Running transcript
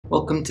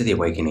Welcome to the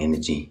Awaken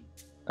energy.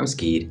 I'm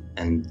Skeed,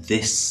 and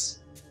this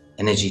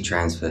energy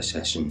transfer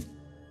session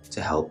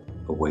to help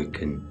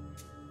awaken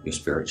your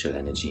spiritual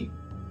energy.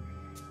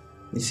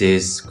 This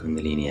is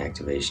Kundalini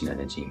activation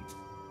energy.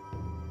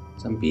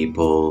 Some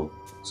people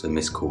also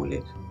miscall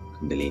it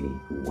Kundalini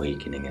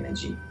awakening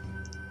energy.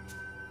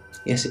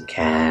 Yes, it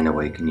can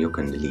awaken your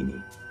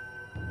Kundalini.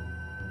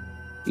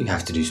 You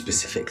have to do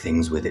specific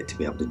things with it to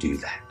be able to do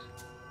that.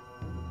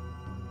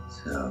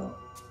 So,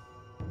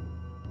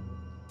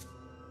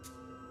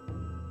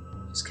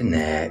 just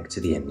connect to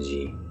the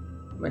energy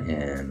of my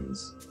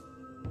hands.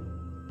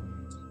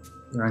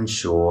 If you're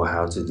unsure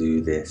how to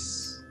do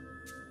this,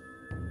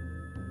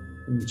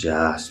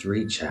 just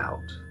reach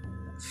out.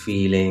 That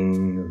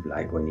feeling of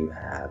like when you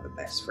have a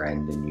best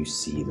friend and you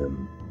see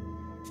them,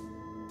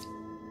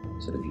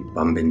 sort of you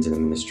bump into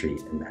them in the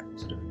street, and that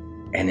sort of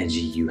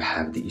energy you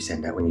have that you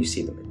send out when you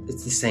see them,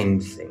 it's the same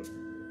thing.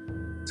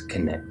 To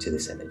connect to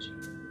this energy.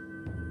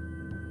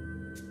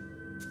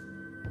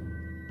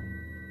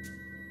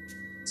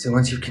 So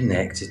once you've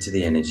connected to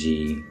the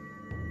energy,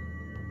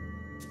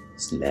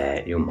 just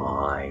let your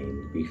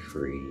mind be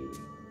free.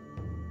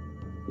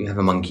 If you have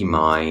a monkey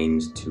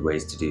mind, two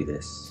ways to do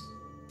this.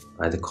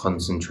 Either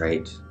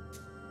concentrate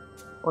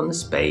on the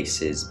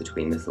spaces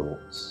between the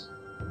thoughts,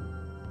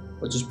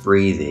 or just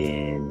breathe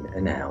in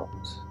and out,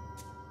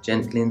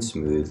 gently and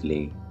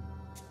smoothly,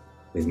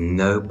 with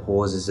no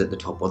pauses at the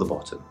top or the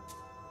bottom.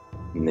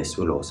 And this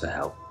will also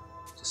help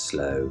to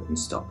slow and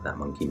stop that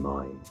monkey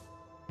mind,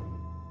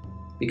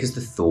 because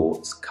the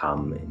thoughts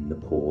come in the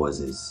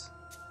pauses.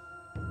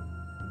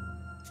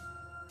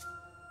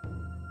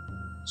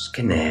 Just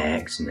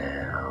connect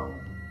now.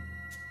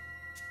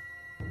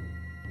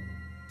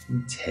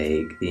 And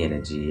take the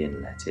energy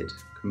and let it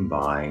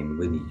combine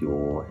with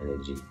your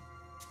energy.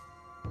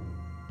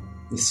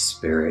 This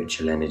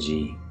spiritual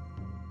energy,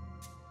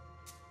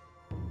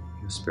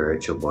 your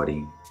spiritual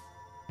body.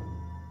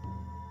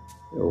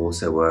 It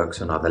also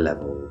works on other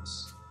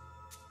levels.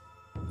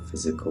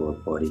 Physical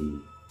body,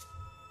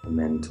 the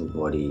mental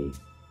body,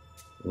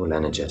 all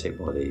energetic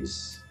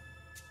bodies.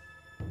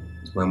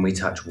 Because when we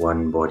touch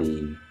one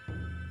body,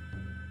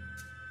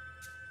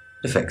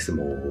 it affects them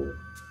all.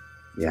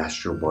 The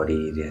astral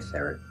body, the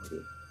etheric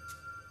body.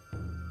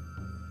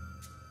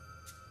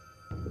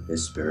 But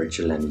this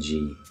spiritual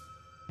energy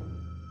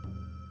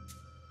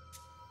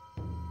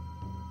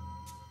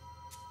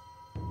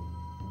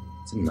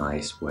it's a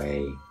nice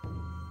way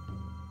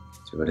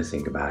to be able to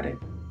think about it.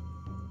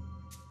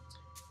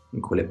 You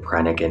can call it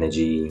pranic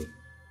energy.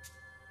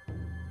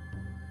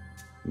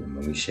 And then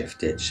when we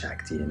shift it,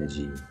 Shakti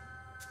energy.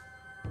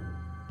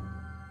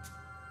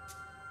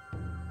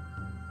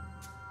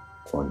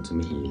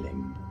 Quantum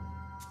healing.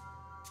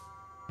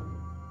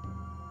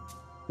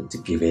 But to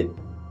give it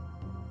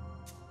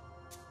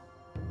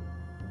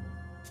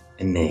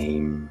a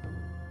name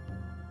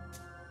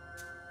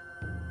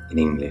in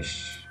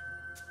English,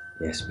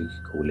 yes, we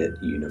could call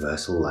it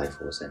universal life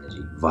force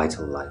energy,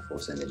 vital life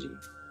force energy.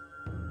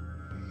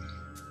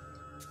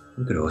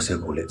 We could also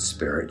call it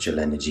spiritual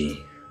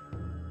energy.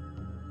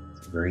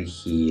 It's a very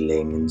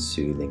healing and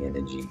soothing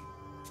energy.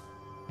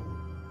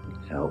 It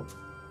can help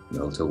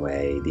melt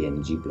away the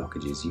energy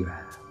blockages you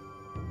have.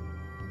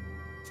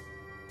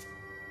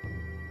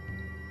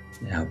 It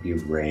can help you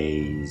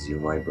raise your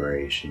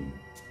vibration.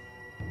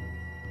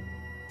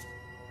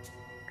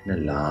 It can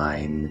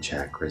align the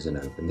chakras and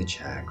open the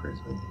chakras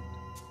with it.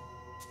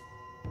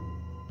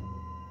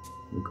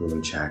 We call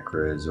them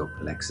chakras or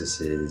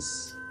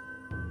plexuses.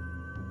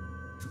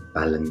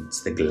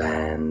 Balance the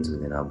glands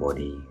within our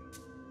body.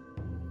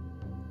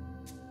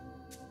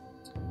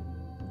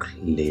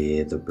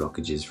 Clear the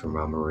blockages from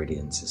our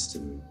meridian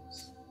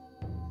systems.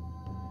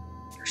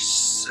 There's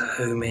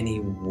so many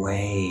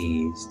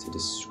ways to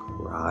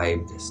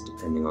describe this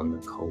depending on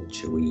the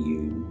culture we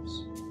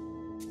use.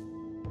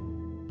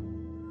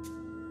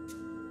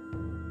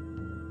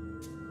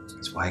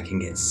 That's why it can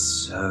get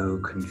so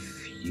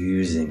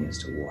confusing as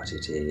to what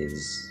it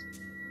is.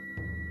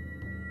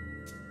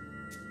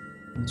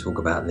 I talk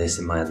about this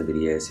in my other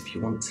videos. If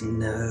you want to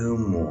know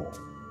more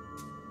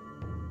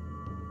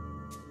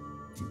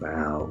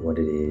about what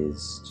it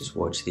is, just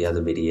watch the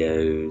other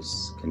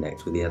videos,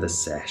 connect with the other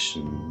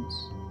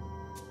sessions,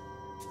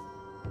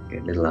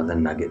 get little other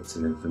nuggets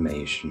of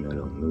information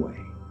along the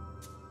way,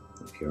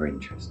 if you're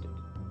interested.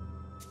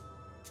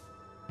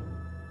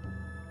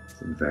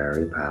 It's a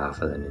very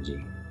powerful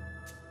energy.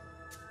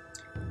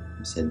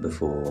 I've said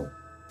before,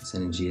 this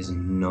energy is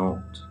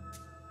not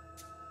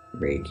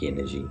Reiki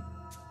energy.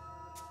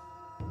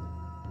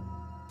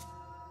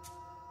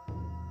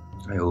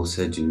 I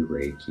also do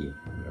Reiki.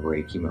 I'm a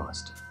Reiki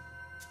master.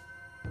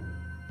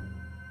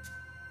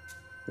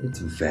 But it's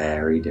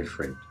very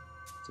different.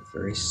 It's a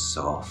very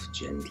soft,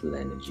 gentle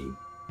energy.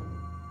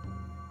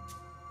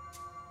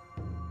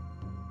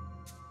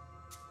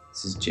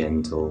 This is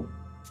gentle.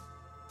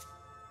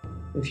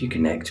 If you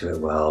connect to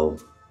it well,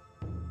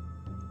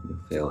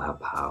 you'll feel how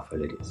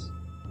powerful it is.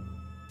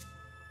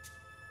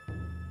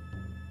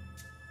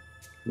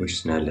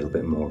 Wish to know a little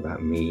bit more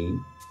about me,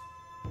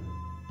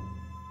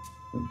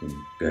 You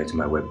can go to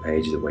my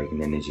webpage at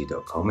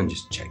awakenenergy.com and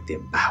just check the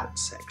About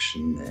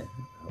section there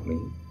about me.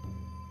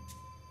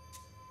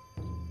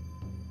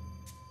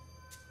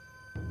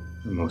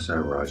 I'm also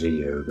a Raja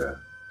Yoga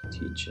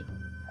teacher,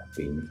 have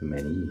been for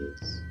many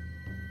years.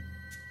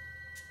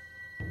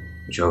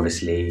 Which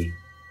obviously,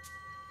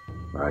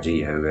 Raja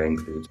Yoga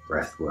includes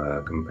breath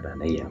work and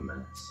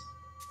pranayamas.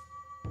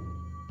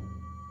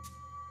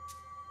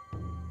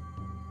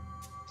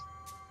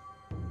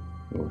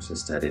 I've also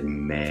studied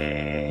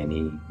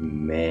many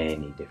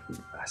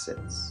different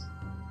facets,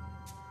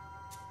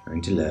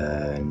 trying to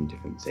learn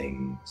different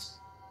things.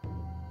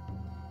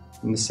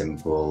 From the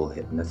simple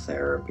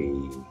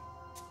hypnotherapy,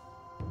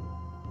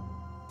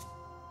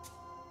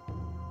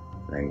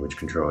 language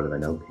control of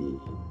NLP,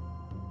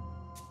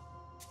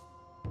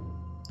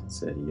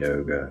 studied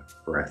yoga,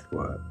 breath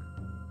work,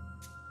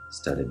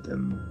 studied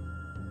them,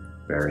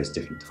 various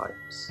different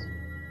types.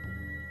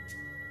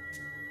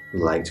 I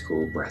like to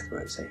call breath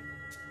work, say,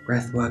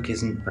 breath work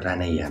isn't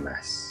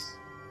pranayamas.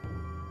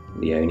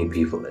 The only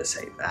people that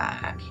say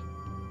that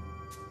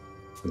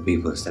are the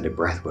people who study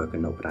breath work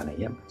and not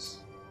pranayamas.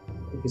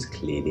 Because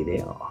clearly they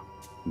are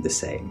the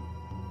same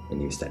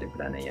when you study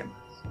pranayamas.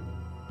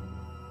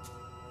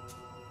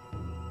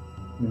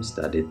 I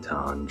studied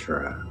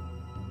Tantra,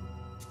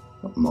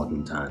 not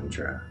modern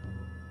Tantra,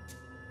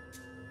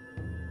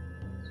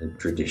 so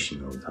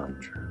traditional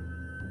Tantra,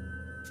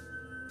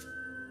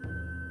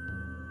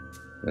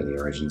 where the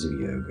origins of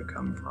yoga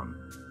come from.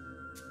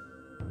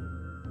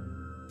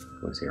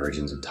 Of course, the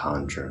origins of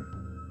Tantra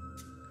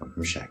come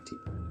from Shakti.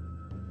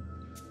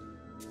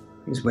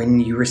 Because when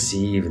you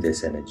receive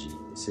this energy,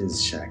 this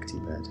is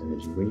Shaktipat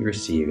energy, when you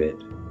receive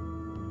it,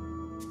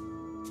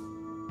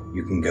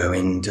 you can go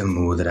into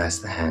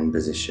mudras, the hand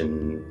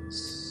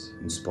positions,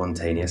 and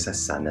spontaneous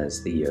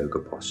asanas, the yoga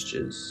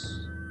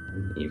postures,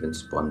 and even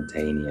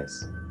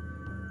spontaneous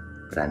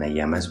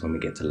pranayamas when we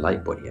get to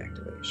light body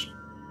activation.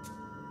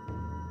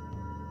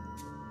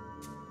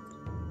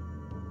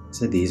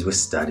 So these were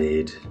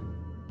studied,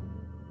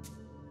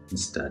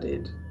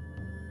 and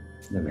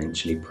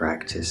eventually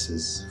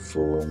practices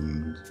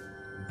formed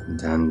from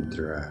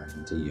Tantra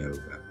into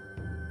yoga.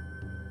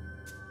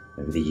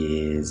 Over the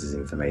years, as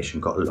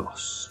information got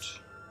lost,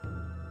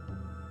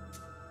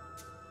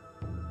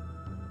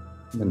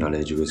 the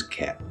knowledge was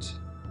kept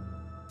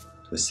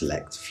to a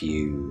select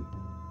few.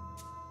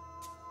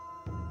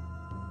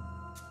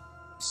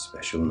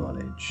 Special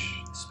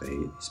knowledge,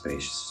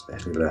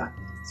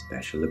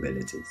 special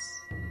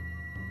abilities.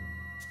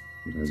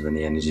 Sometimes when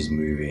the energy is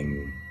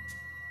moving,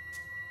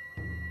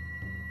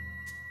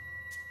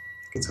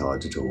 it's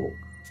hard to talk.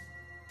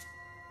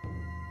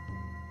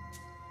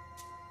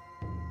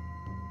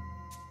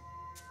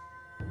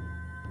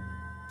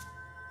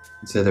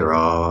 And so there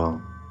are,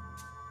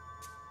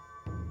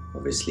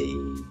 obviously,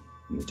 in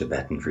the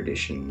Tibetan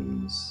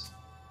traditions,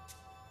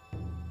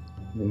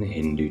 in the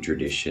Hindu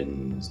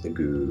traditions, the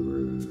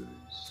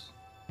gurus.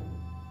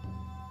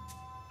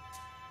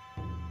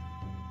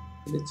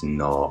 But it's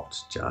not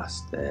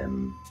just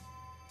them.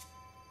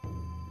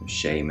 There's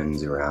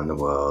shamans around the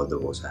world that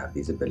also have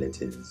these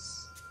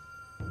abilities.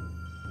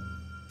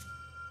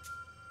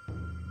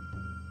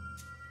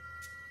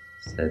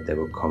 Said they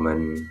were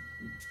common,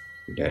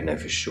 we don't know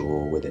for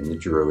sure, within the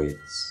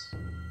Druids.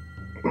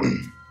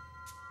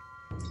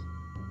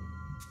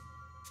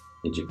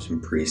 Egyptian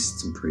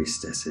priests and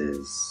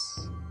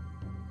priestesses.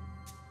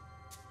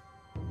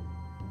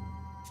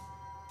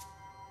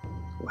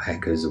 That's what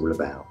Heka is all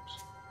about.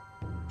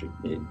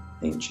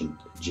 Ancient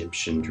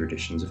Egyptian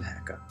traditions of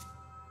Heka.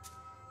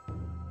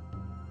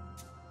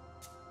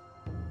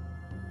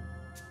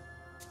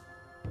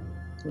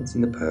 It's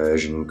in the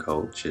Persian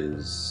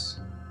cultures,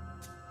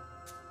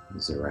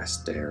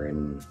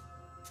 Zoroastrian,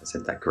 I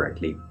said that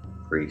correctly,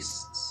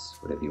 priests,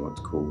 whatever you want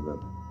to call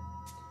them.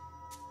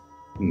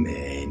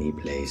 Many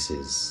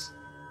places.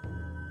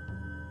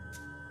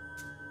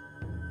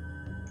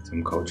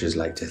 Some cultures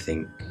like to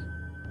think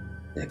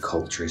their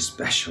culture is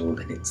special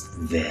and it's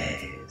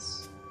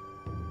theirs.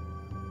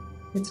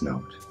 It's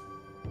not.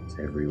 It's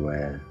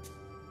everywhere.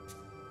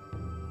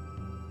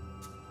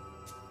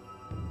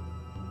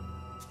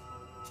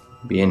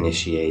 Be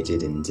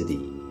initiated into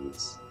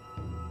these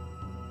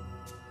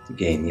to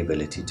gain the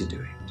ability to do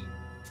it.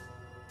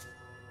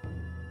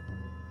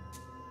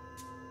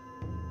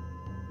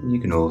 And you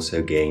can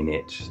also gain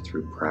it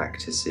through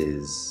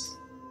practices.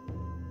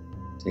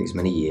 It takes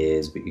many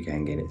years, but you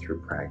can gain it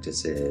through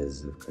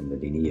practices of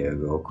Kundalini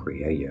Yoga or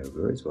Kriya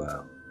Yoga as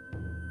well.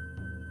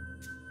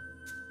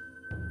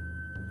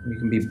 You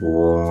can be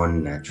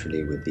born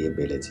naturally with the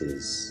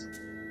abilities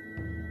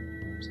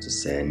to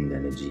send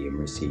energy and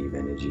receive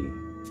energy.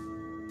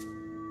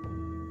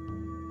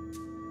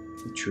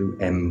 The true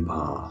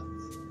empath,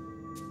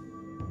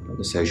 not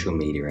the social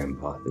media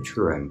empath, the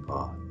true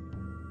empath.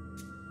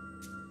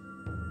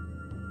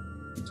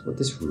 That's what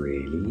this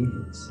really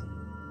is.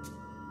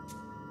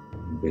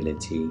 The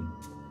ability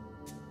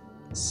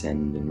to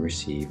send and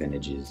receive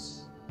energies.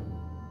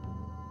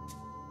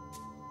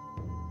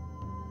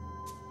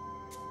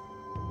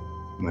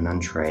 When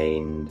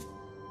untrained,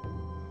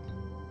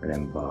 For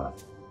an empath,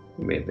 it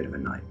can be a bit of a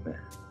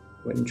nightmare.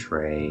 When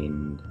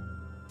trained,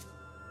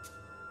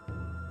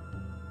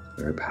 it's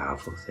a very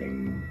powerful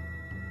thing.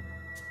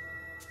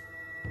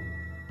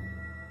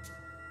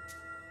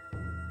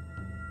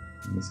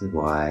 And this is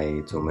why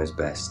it's almost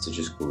best to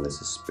just call this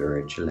a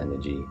spiritual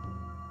energy.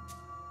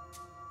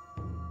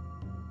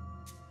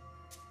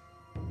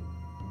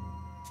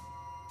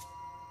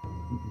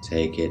 We can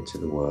take it to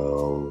the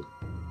world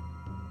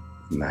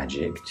of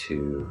magic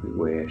too, if we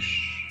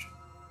wish.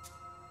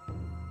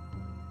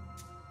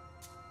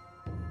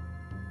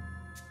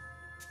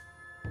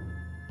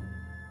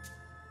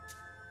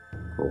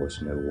 Of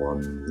course, no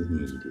wand is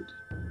needed.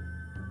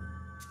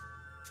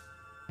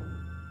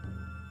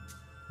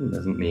 It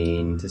doesn't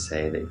mean to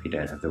say that if you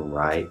don't have the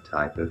right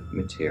type of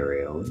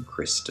material and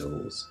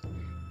crystals,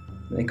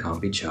 they can't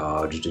be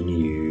charged and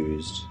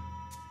used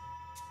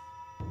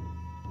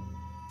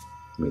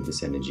with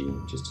this energy,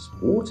 just as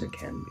water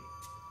can be.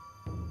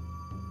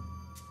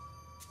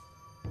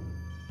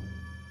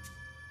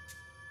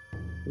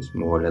 There's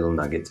more little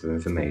nuggets of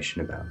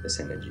information about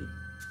this energy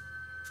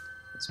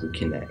as we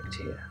connect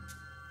here.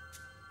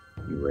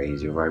 You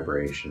raise your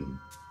vibration.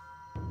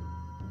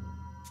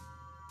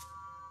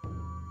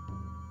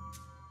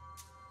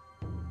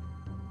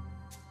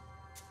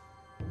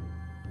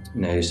 I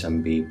know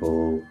some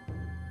people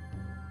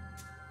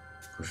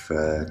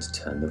prefer to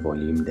turn the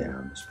volume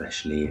down,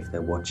 especially if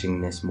they're watching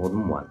this more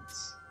than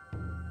once.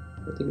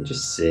 But they can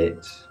just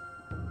sit,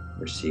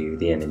 receive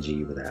the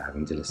energy without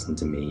having to listen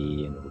to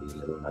me and all these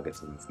little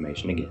nuggets of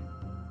information again.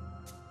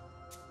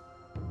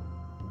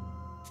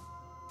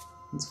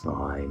 It's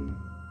fine.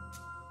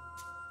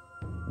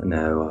 I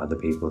know other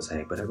people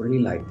say, but I really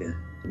like the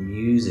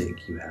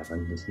music you have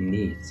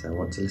underneath, so I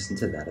want to listen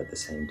to that at the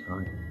same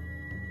time.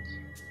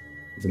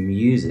 The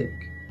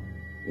music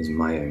is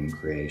my own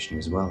creation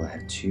as well. I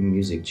have 2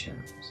 music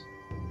channels.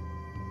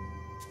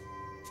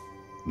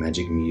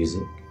 Magic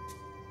music,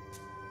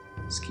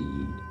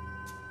 Skeed,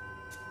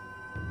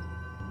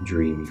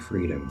 dreamy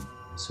freedom,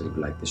 sort of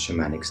like the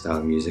shamanic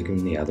style music, and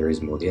the other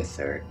is more the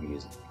etheric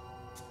music.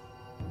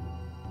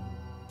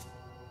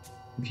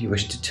 If you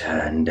wish to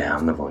turn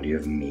down the volume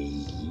of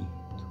me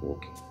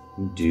talking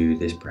and do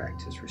this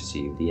practice,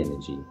 receive the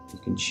energy, you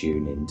can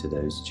tune into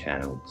those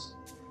channels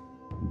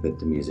and put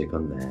the music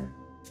on there.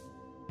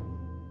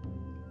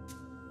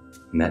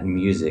 And that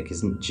music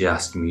isn't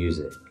just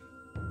music.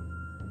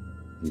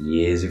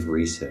 Years of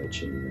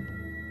research in there.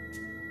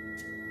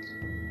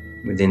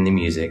 Within the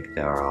music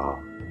there are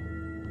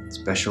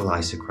special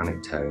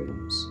isochronic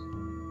tones.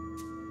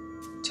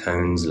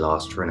 Tones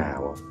last for an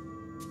hour.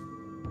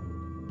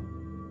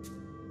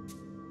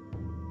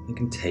 They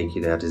can take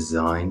you, they're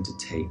designed to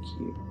take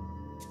you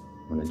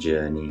on a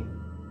journey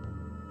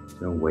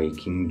to a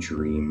waking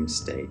dream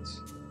state.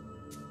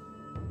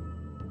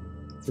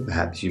 So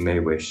perhaps you may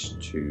wish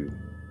to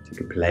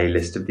take a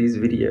playlist of these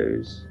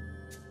videos,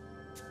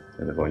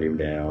 turn the volume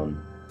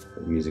down,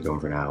 put the music on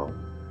for an hour,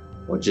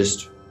 or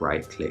just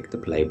right click the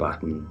play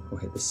button or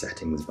hit the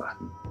settings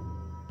button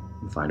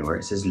and find where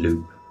it says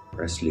loop,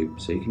 press loop,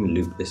 so you can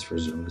loop this for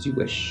as long as you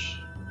wish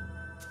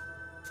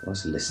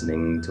whilst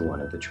listening to one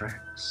of the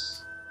tracks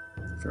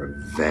for a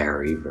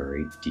very,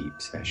 very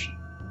deep session.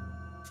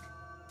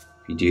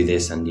 If you do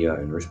this under your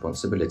own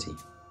responsibility,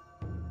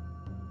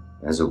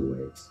 as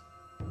always,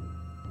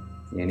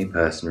 the only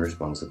person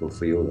responsible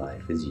for your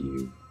life is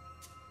you.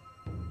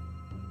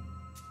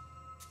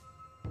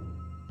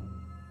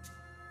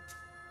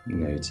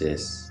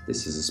 Notice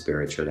this is a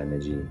spiritual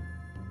energy. You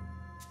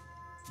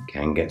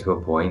can get to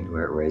a point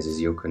where it raises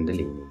your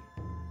Kundalini,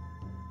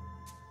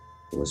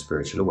 or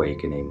spiritual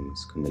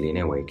awakenings,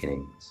 Kundalini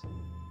Awakenings.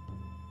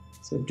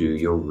 So do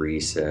your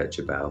research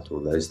about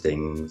all those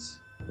things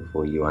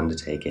before you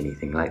undertake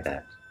anything like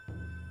that.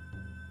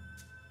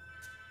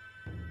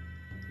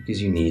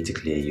 Because you need to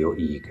clear your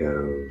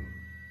ego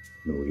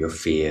and all your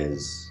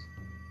fears.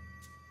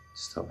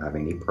 Stop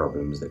having any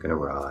problems that can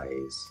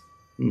arise.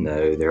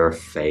 No, there are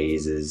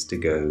phases to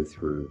go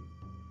through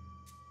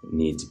that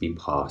need to be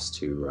passed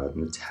to rather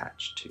than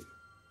attached to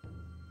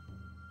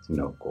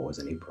not cause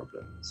any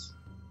problems.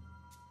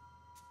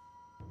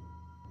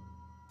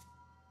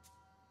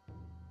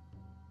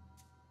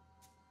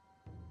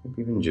 Hope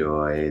you've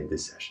enjoyed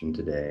this session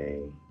today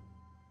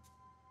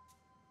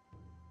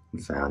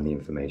and found the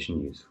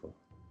information useful.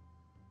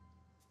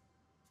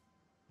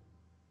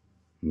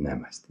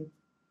 Namaste.